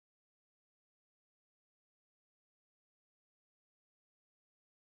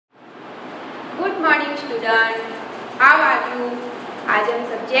Morning student, how are you. आज हम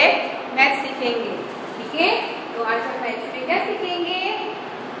subject math सीखेंगे, ठीक है। तो आज हम मैथ में क्या सीखेंगे,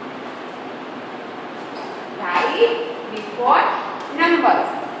 राइट बिफोर नंबर्स,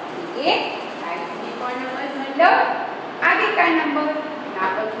 ठीक है। राइट बिफोर नंबर्स मतलब आगे का नंबर।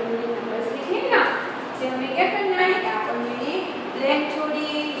 यहाँ पर जो मैंने नंबर्स लिखे ना, उसे हमें क्या करना है, यहाँ पर मैंने ब्लैंक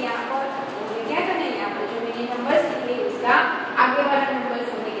छोड़िए, यहाँ पर हमें क्या करना है, यहाँ पर जो मैंने नंबर्स लिखे उसका आगे वाला नंबर्स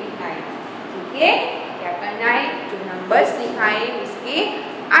हमें लिखना है, ठीक है। क्या करना है, जो नंबर्स लिखा है उसके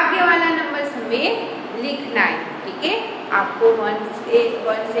आगे वाला नंबर्स हमें लिखना है, ठीक है। आपको 1 से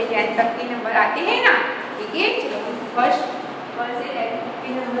 10 तक के नंबर आते हैं ना, ठीक है। चलो हम फर्स्ट 1 से 10 तक के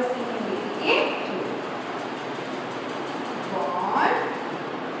नंबर्स लिखेंगे, ठीक है। 1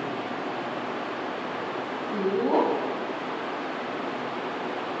 2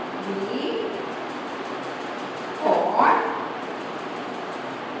 3 4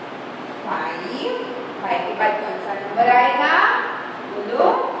 5 के बाद कौन सा नंबर आएगा, बोलो,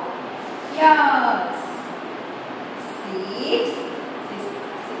 यस। 6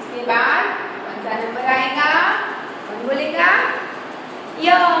 के बाद कौन सा नंबर आएगा, कौन बोलेगा,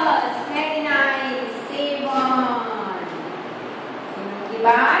 यस, वेरी नाइस, 7 के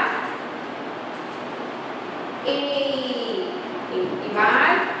बाद 8 के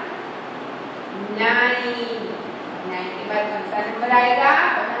बाद 9 के बाद कौन सा नंबर आएगा,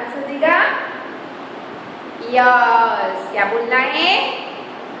 कौन आंसर देगा, यस। क्या बोलना है,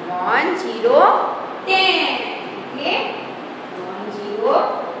 1 0 10, ठीक है। 1 0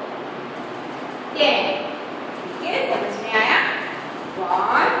 10, ठीक है। समझ में आया।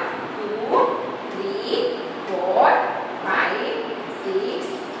 1 2 3 4 5 6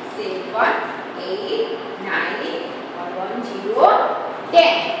 7 8 9 और 1 0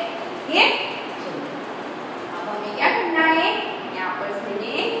 10, ठीक है। अब हमें क्या करना है, यहाँ पर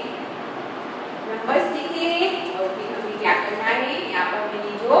मैंने नंबर्स लिखे और फिर हमें क्या करना है, यहाँ पर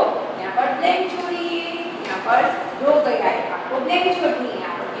मैंने जो यहाँ पर ब्लैंक छोड़ी है, यहाँ पर रो गया है, आपको ब्लैंक छोड़नी है,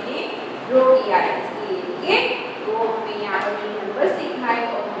 यहाँ पर मैंने रो किया है इसलिए, ठीक है। तो हमें यहाँ पर मैंने नंबर्स लिखना है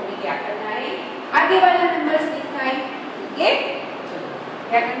और हमें क्या करना है, आगे वाला नंबर्स लिखना है, ठीक है। चलो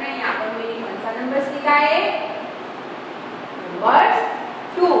क्या करना है, यहाँ पर मैंने कौन सा नंबर्स लिखा है, नंबर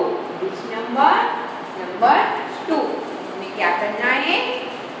 2, विच नंबर 2। हमें क्या करना है,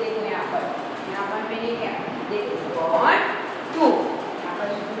 देखो यहाँ पर मैंने क्या, देखो 1 2, यहाँ पर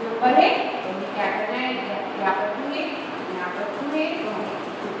जो नंबर है तो हमें क्या करना है, यहाँ पर 2 है, यहाँ पर 2 है, तो हमें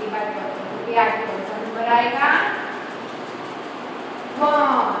 2 के बाद 2 के आगे कौन सा नंबर आएगा,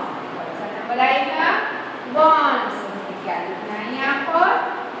 1, कौन सा नंबर आएगा, 1। तो हमें क्या लिखना है, यहाँ पर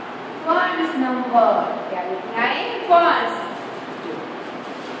 1 नंबर, क्या लिखना है, 1।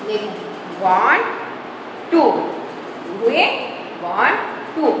 देखो 1 2 हुए, 1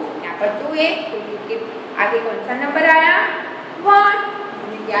 2, यहाँ पर 2 है तो 2 के आगे कौन सा नंबर आया, 1।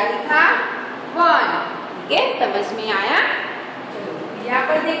 हमने क्या लिखा, 1, ठीक है। समझ में आया। चलो यहाँ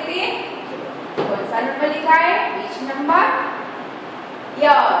पर देखते हैं, कौन सा नंबर लिखा है, विच नंबर,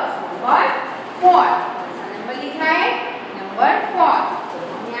 यस, नंबर 4। कौन सा नंबर लिखा है, नंबर 4। तो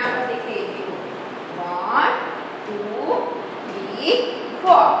हम यहाँ पर देखते हैं, 1 2 3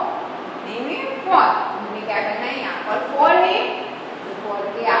 4, नहीं 4। हमें क्या करना है, यहाँ पर 4 है तो 4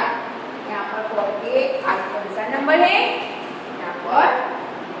 के आगे, यहाँ पर 4 के आगे कौन सा नंबर है, यहाँ पर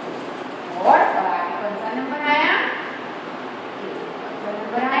 4 और आगे कौन सा नंबर आया, कौन सा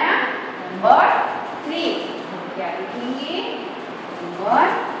नंबर आया, नंबर 3। हम क्या लिखेंगे, नंबर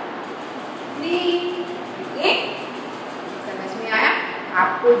 3, ठीक है। समझ में आया।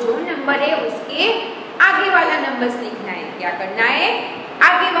 आपको जो नंबर है उसके आगे वाला नंबर्स लिखना है, क्या करना है,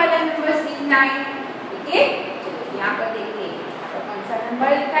 आगे वाला नंबर्स लिखना है, ठीक है। चलो यहाँ पर देखिए, कौन सा नंबर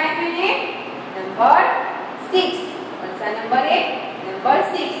लिखा है मैंने, नंबर 6। कौन सा नंबर है, नंबर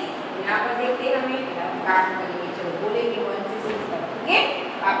 6। यहाँ पर देखते हैं, हमें काम करेंगे, चलो बोलेंगे 1 से 6 तक, ठीक है।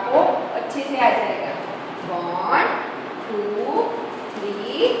 आपको अच्छे से आ जाएगा। 1 2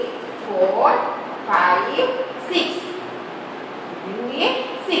 3 4 5 6 हुए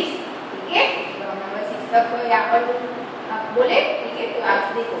 6, ठीक है। तो नंबर 6 तक तो यहाँ पर आप बोले, ठीक है। तो आप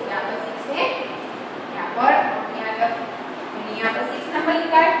देखो यहाँ पर 6 है, यहाँ पर यहाँ पर 6 नंबर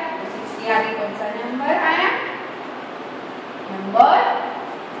लिखा है, तो 6 के आगे कौन सा नंबर आया, नंबर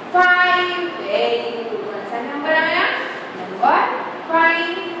 5। वेरी गुड, कौन सा नंबर आया, नंबर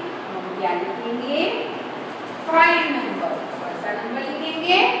 5। हम क्या लिखेंगे, 5 नंबर, कौन सा नंबर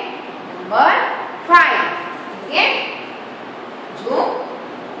लिखेंगे, नंबर 5, ठीक है। जो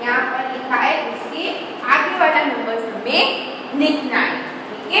यहाँ पर लिखा है उसके आगे वाला नंबर हमें लिखना है,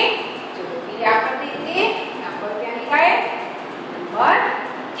 ठीक है। चलो फिर यहाँ पर देखते हैं, यहाँ पर क्या लिखा है, नंबर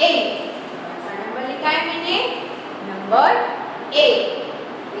 8। कौन सा नंबर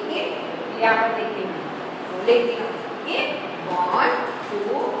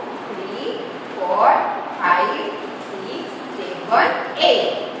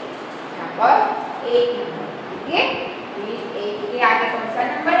एक नंबर। ठीक है, फिर एक के आगे कौन सा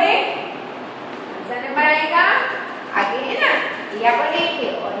नंबर है? कौन सा नंबर आएगा? आगे है ना, यहाँ पर एक है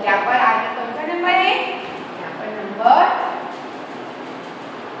और यहाँ पर आगे कौन सा नंबर है? यहाँ पर नंबर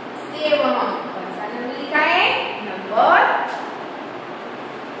 7। कौन सा नंबर लिखा है? नंबर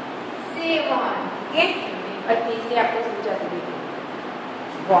 7। ठीक है, और फिर से आपको समझा दूंगी।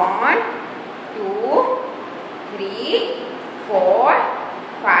 1 2 3 4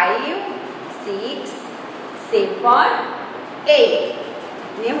 5 6 7 8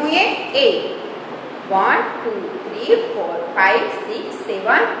 कितने हुए? 8। 1 2 3 4 5 6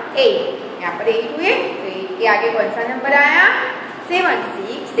 7 8 यहाँ पर 8 हुए। तो 8 के आगे कौन सा नंबर आया? 7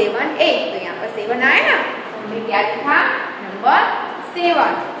 6 7 8। तो यहाँ पर 7 आया ना, तो हमने क्या लिखा? नंबर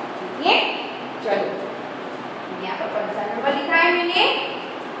 7। ठीक है, चलो यहाँ पर कौन सा नंबर लिखा है मैंने?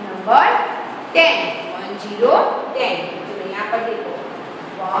 नंबर 10। 1 0 10। चलो यहाँ पर देखो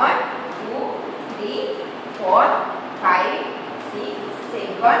 1 2 3 4 5 6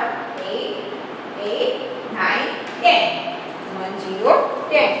 7 8 8 9 10। 1 0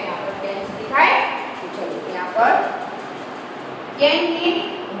 10। यहाँ पर 10 लिखा है। तो चलो यहाँ पर 10 है,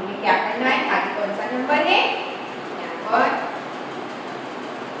 हमें क्या करना है? आगे कौन सा नंबर है? यहाँ पर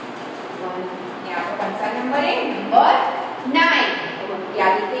कौन सा नंबर है? नंबर 9। तो हम क्या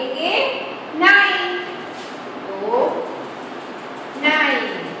लिखेंगे? 9। तो 9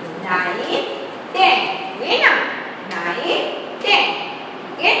 9 10 हुए ना, 9 10।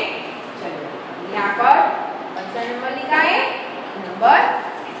 ठीक है, चलो यहाँ पर कौन सा नंबर लिखा है? नंबर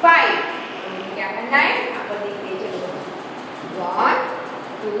 5। तो क्या करना है? यहाँ पर देखते चलो 1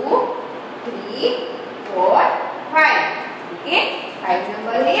 2 3 4 5। ठीक है, 5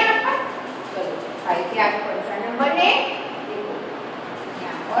 नंबर है यहाँ पर। चलो 5 के आगे कौन सा नंबर है? देखो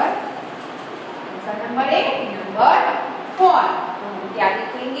यहाँ पर कौन सा नंबर है? नंबर 4। तो हम क्या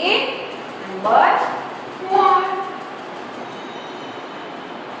लिखेंगे? नंबर 4।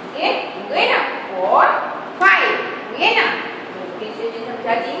 ठीक है, हुए ना 4 5 हुए ना। तो फिर से मैं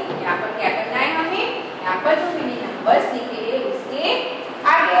समझाती हूँ। यहाँ पर क्या करना है हमें? यहाँ पर जो मैंने नंबर्स लिखे हैं उसके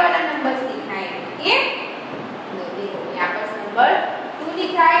आगे वाला नंबर्स लिखना है। ठीक है, देखो यहाँ पर नंबर 2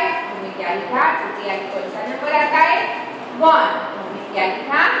 लिखा है, हमने क्या लिखा? 2 के आगे कौन सा नंबर आता है? 1। तो हमने क्या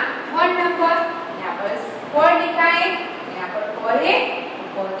लिखा? 1 नंबर। यहाँ पर 4 लिखा है, यहाँ पर 4 है,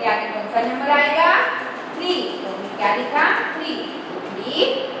 4 के आगे कौन सा नंबर आएगा? 3। तो हमने क्या लिखा? 3। 3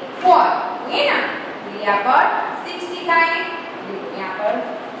 4 हुए ना। फिर यहाँ पर 6 लिखा है, यहाँ पर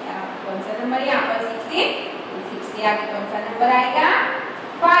कौन सा नंबर है? यहाँ पर 6 है, तो 6 के आगे कौन सा नंबर आएगा?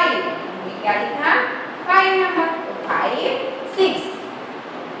 5। हमने क्या लिखा? 5 नंबर। तो 5 6।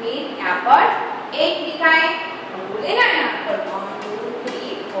 फिर यहाँ पर 8 लिखा है, हम बोले ना यहाँ पर 1 2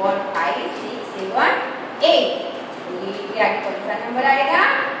 3 4 5 6 7 8। तो ये के आगे कौन सा नंबर आएगा?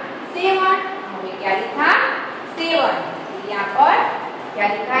 7। हमने क्या लिखा? 7। यहाँ पर क्या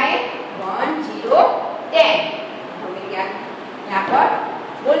लिखा है? 1 0 10। हमें क्या यहाँ पर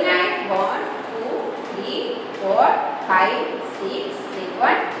बोलना है? 1 2 3 4 5 6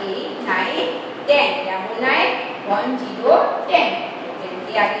 7 8 9 10। क्या बोलना है? 1 0 10।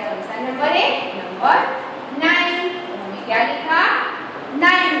 के आगे कौन सा नंबर है? नंबर 9। तो हमें क्या लिखा?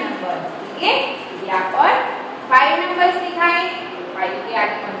 9 नंबर। ठीक है, यहाँ पर 5 नंबर्स लिखा है। 5 के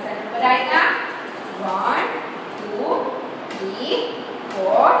आगे कौन सा नंबर आएगा? 1 2 3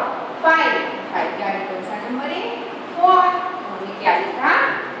 4 5। 5 के आगे कौन सा नंबर है? 4। तो हमने क्या लिखा?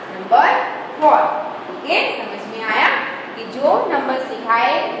 नंबर 4। ठीक है, समझ में आया कि जो नंबर लिखा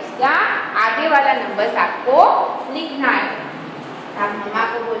है उसका आगे वाला नंबर आपको लिखना है। आप मम्मा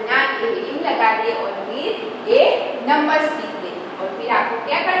को बोलना ये रीडिंग लगा दे और फिर ये नंबर्स लिख दे। और फिर आपको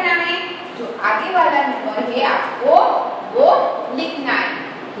क्या करना है? जो आगे वाला नंबर है आपको वो लिखना है।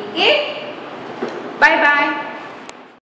 ठीक है, बाय बाय।